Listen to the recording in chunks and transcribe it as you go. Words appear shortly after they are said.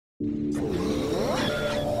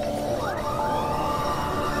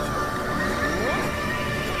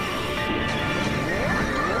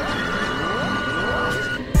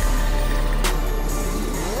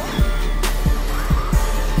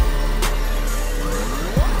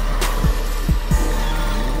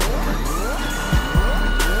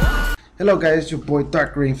Hello guys, it's your boy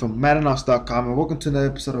Dark Rain from MaddenOps.com and welcome to another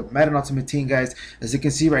episode of Madden Ultimate Team, guys. As you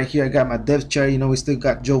can see right here, I got my depth chart. You know, we still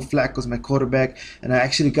got Joe Flacco as my quarterback, and I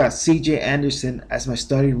actually got CJ Anderson as my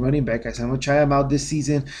starting running back, guys. I'm gonna try him out this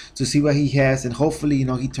season to see what he has, and hopefully, you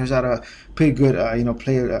know, he turns out a pretty good,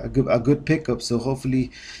 player, a good pickup. So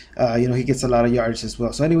hopefully, he gets a lot of yards as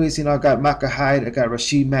well. So anyways, you know, I got Micah Hyde, I got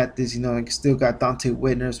Rashid Mathis, you know, I still got Dante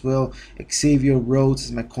Whitner as well. Xavier Rhodes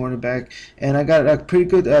is my cornerback, and I got a pretty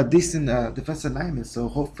good, decent defensive lineman. So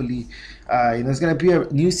hopefully, it's gonna be a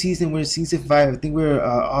new season. We're in season 5. I think we're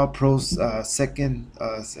all pros, second.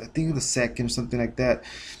 I think the second or something like that.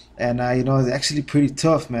 And it's actually pretty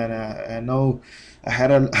tough, man. I know I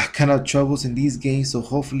had a kind of troubles in these games, so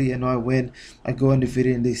hopefully, I win. I go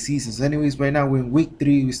undefeated in this season. So anyways, right now we're in week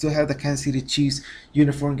 3. We still have the Kansas City Chiefs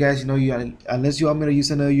uniform, guys. Unless you want me to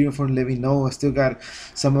use another uniform, let me know. I still got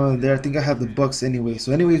some of them there. I think I have the Bucks anyway.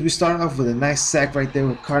 So anyways, we start off with a nice sack right there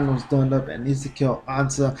with Cardinals done up and Ezekiel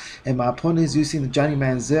Ansah, and my opponent is using the Johnny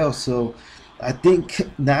Manziel. So I think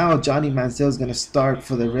now Johnny Manziel is going to start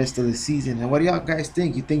for the rest of the season. And what do y'all guys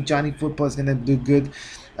think? You think Johnny football is going to do good?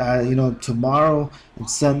 Tomorrow and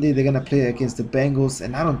Sunday they're going to play against the Bengals.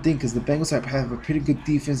 And I don't think, because the Bengals have a pretty good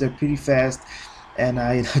defense. They're pretty fast. And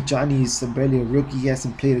Johnny is barely a rookie. He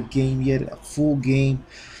hasn't played a game yet, a full game.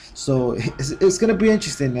 So it's going to be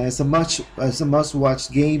interesting, man. It's a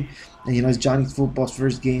must-watch game. And it's Johnny football's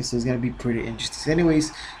first game, so it's gonna be pretty interesting. So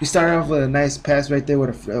anyways, we started off with a nice pass right there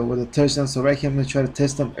with a touchdown. So right here, I'm gonna try to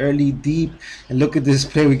test them early, deep, and look at this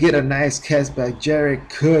play. We get a nice catch by Jared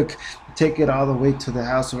Cook, take it all the way to the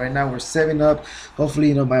house. So right now we're 7-up.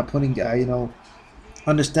 Hopefully, my opponent,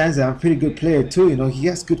 understands that I'm a pretty good player too. He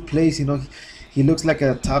has good plays. He looks like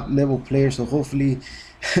a top level player. So hopefully,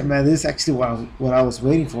 man, this is actually what I was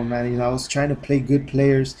waiting for, man. I was trying to play good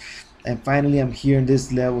players. And finally, I'm here in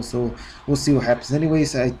this level, so we'll see what happens.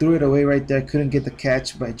 Anyways, I threw it away right there. Couldn't get the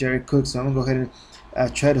catch by Jared Cook, so I'm going to go ahead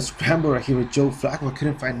and try to scramble right here with Joe Flacco. I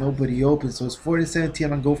couldn't find nobody open, so it's 4-17. I'm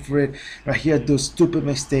going to go for it. Right here, I do a stupid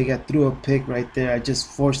mistake. I threw a pick right there. I just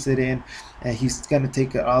forced it in, and he's going to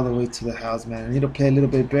take it all the way to the house, man. I need to play a little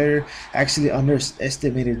bit better. I actually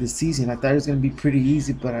underestimated this season. I thought it was going to be pretty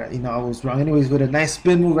easy, but, I was wrong. Anyways, with a nice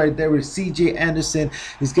spin move right there with CJ Anderson,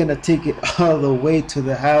 he's going to take it all the way to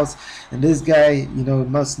the house. And this guy,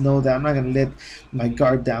 must know that I'm not going to let my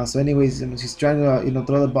guard down. So anyways, he's trying to,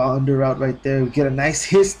 throw the ball under route right there. We get a nice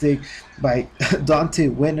hit stick by Dante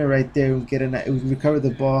Whitner right there. We recover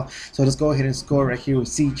the ball. So let's go ahead and score right here with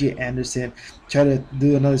CJ Anderson. Try to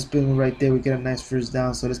do another spin move right there. We get a nice first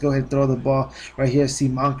down. So let's go ahead and throw the ball right here. See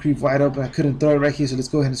Moncrief wide open. I couldn't throw it right here. So let's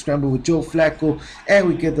go ahead and scramble with Joe Flacco. And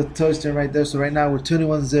we get the touchdown right there. So right now we're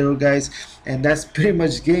 21-0, guys. And that's pretty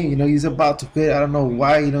much game. He's about to quit. I don't know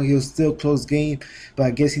why. He was still close game. But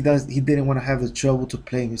I guess he didn't want to have the trouble to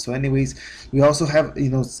play me. So anyways, we also have,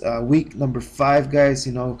 week number 5, guys.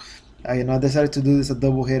 I decided to do this a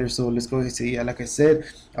double header, so let's go ahead and see. Yeah, like I said,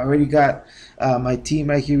 I already got my team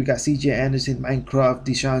right here. We got CJ Anderson, Minecraft,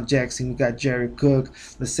 Deshaun Jackson, we got Jared Cook,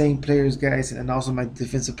 the same players, guys, and also my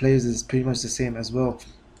defensive players is pretty much the same as well.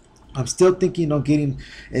 I'm still thinking of getting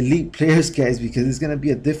elite players, guys, because it's gonna be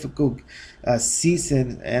a difficult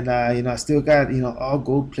season, and I still got all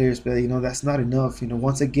gold players, but that's not enough.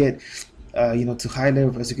 Once I get to high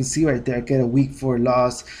level, as you can see right there, I get a week 4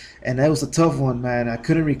 loss, and that was a tough one, man. I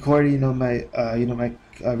couldn't record it. My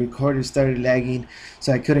recorder started lagging,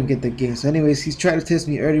 so I couldn't get the game. So anyways, he's trying to test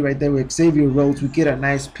me early right there with Xavier Rhodes. We get a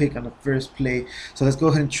nice pick on the first play, so let's go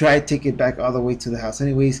ahead and try to take it back all the way to the house.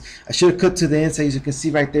 Anyways, I should have cut to the inside. As you can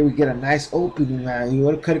see right there, we get a nice opening, man. You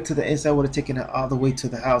would have cut it to the inside, would have taken it all the way to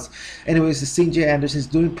the house. Anyways, the CJ Anderson's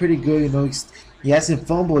doing pretty good. He hasn't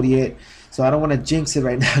fumbled yet, so I don't want to jinx it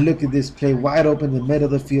right now. Look at this play, wide open in the middle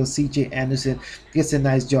of the field. CJ Anderson gets a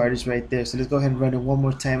nice yardage right there. So let's go ahead and run it one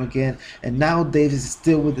more time again. And now Davis is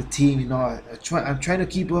still with the team. I'm trying to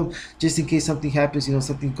keep him just in case something happens.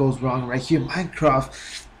 Something goes wrong right here. Minecraft,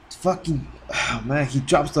 fucking, oh man, he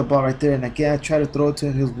drops the ball right there. And again, I try to throw it to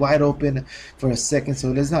him. He was wide open for a second. So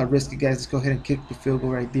let's not risk it, guys. Let's go ahead and kick the field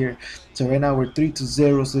goal right there. So right now we're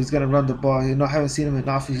 3-0. So he's gonna run the ball. I haven't seen him in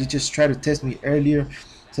offense. He just tried to test me earlier.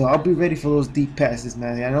 So I'll be ready for those deep passes,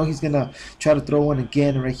 man. I know he's going to try to throw one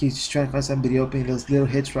again. Right here, he's just trying to find somebody open. Those little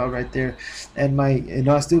hitch route right there. And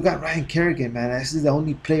I still got Ryan Kerrigan, man. This is the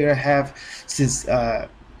only player I have since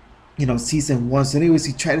season one. So anyways,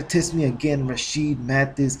 he tried to test me again. Rashid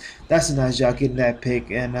Mathis, that's a nice job getting that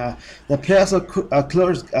pick. And the playoffs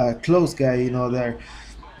are close, guy.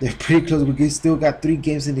 They're pretty close. We still got 3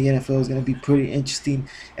 games in the NFL. It's gonna be pretty interesting.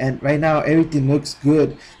 And right now, everything looks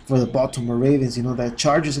good for the Baltimore Ravens. The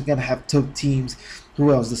Chargers are gonna have tough teams.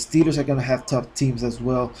 Who else? The Steelers are gonna have tough teams as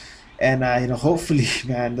well. And hopefully,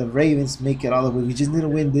 man, the Ravens make it all the way. We just need to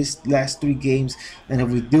win this last 3 games, and if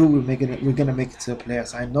we do, we're gonna make it to the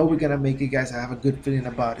playoffs. I know we're gonna make it, guys. I have a good feeling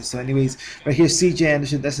about it. So, anyways, right here, CJ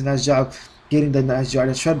Anderson, that's a nice job getting the nice yard.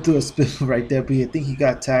 I tried to do a spin right there, but I think he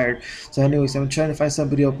got tired. So, anyways, I'm trying to find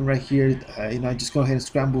somebody open right here. Just go ahead and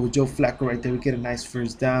scramble with Joe Flacco right there. We get a nice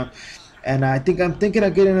first down. And I'm thinking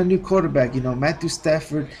of getting a new quarterback. Matthew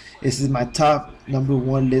Stafford is in my top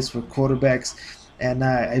 #1 list for quarterbacks. And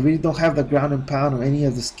I really don't have the ground and pound or any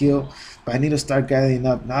of the skill, but I need to start gathering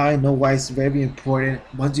up. Now I know why it's very important.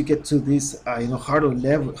 Once you get to these,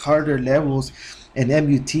 harder levels in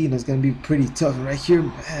MUT, it's going to be pretty tough. And right here,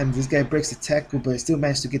 man, this guy breaks the tackle, but I still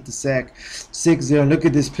managed to get the sack. 6-0. Look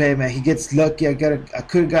at this play, man. He gets lucky. I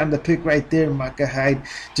could have gotten the pick right there. Micah Hyde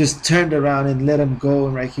just turned around and let him go,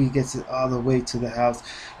 and right here he gets it all the way to the house.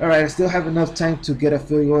 All right, I still have enough time to get a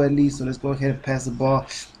field goal at least, so let's go ahead and pass the ball.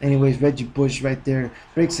 Anyways, Reggie Bush right there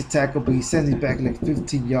breaks the tackle, but he sends it back like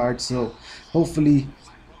 15 yards. So hopefully,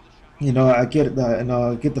 I get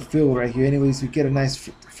the field right here. Anyways, we get a nice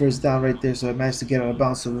first down right there, so I managed to get out of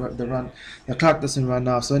bounds, so the clock doesn't run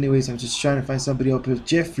off. So anyways, I'm just trying to find somebody open.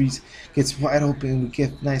 Jeffries gets wide open. We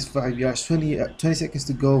get nice 5 yards, 20 seconds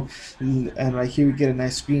to go, and right here we get a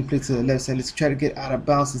nice screen play to the left side. Let's try to get out of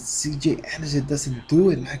bounds, and CJ Anderson doesn't do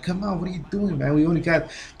it, man. Come on, what are you doing, man? We only got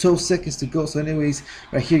 12 seconds to go. So anyways,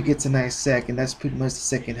 right here gets a nice sack, and that's pretty much the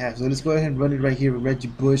second half. So let's go ahead and run it right here with Reggie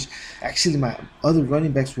Bush. Actually, my other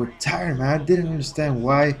running backs were tired, man. I didn't understand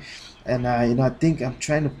why. And I think I'm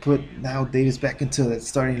trying to put now Davis back into that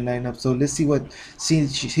starting lineup. So let's see what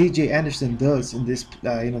CJ Anderson does in this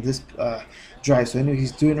drive. So anyway,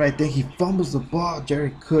 he's doing right there. He fumbles the ball.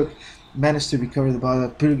 Jared Cook managed to recover the ball.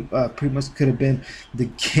 Pretty much could have been the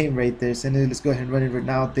game right there. So anyway, let's go ahead and run it right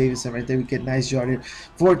now. Davis, and right there we get nice yardage.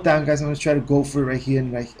 4th down, guys. I'm gonna try to go for it right here.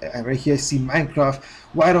 And right here I see Minecraft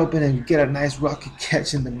wide open and get a nice rocket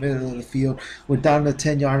catch in the middle of the field. We're down the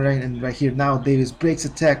 10-yard line, and right here now Davis breaks a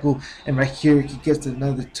tackle, and right here he gets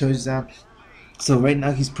another touchdown. So right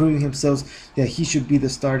now he's proving himself that he should be the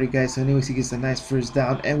starter, guys. So anyways, he gets a nice first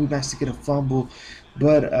down, and we managed to get a fumble,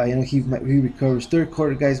 but he recovers. 3rd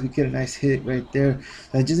quarter, guys, we get a nice hit right there.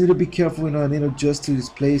 I just need to be careful, I need to adjust to this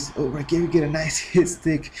place. Oh, right here we get a nice hit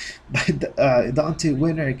stick by Dante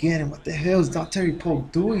Winner again. And what the hell is Dante Pope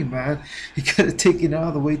doing, man? He could have taken it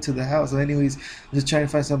all the way to the house. So anyways, I'm just trying to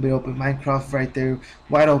find somebody open. Minecraft right there,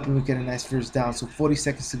 wide open. We get a nice first down. So 40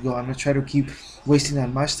 seconds to go. I'm gonna try to keep wasting as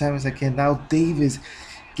much time as I can. Now Davis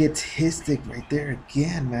gets his stick right there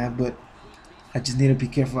again, man, but I just need to be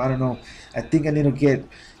careful. I don't know. I think I need to get,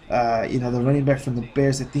 the running back from the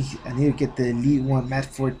Bears. I think I need to get the elite one, Matt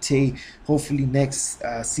Forte. Hopefully next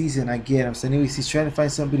season I get him. So anyways, he's trying to find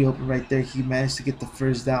somebody open right there. He managed to get the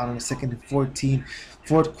first down on the 2nd and 14.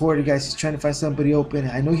 4th quarter, guys, he's trying to find somebody open.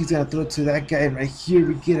 I know he's going to throw it to that guy. And right here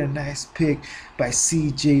we get a nice pick by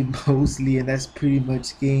CJ Mosley, and that's pretty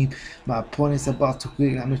much game. My opponent's about to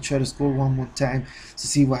quit. I'm going to try to score one more time to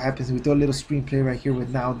see what happens. We throw a little screenplay right here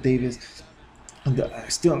with now Davis.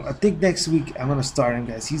 Still, I think next week I'm gonna start him,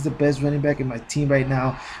 guys. He's the best running back in my team right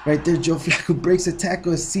now. Right there, Joe Flacco breaks a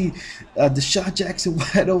tackle. See Deshaun Jackson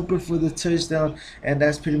wide open for the touchdown, and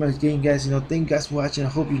that's pretty much game, guys. Thank you guys for watching. I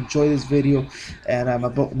hope you enjoyed this video, and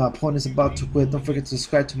my opponent's about to quit. Don't forget to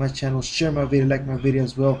subscribe to my channel, share my video, like my video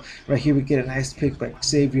as well. Right here we get a nice pick by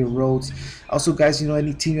Xavier Rhodes. Also, guys,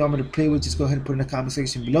 any team you want me to play with, just go ahead and put in the comment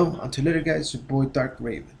section below. Until later, guys, your boy Dark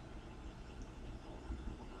Raven.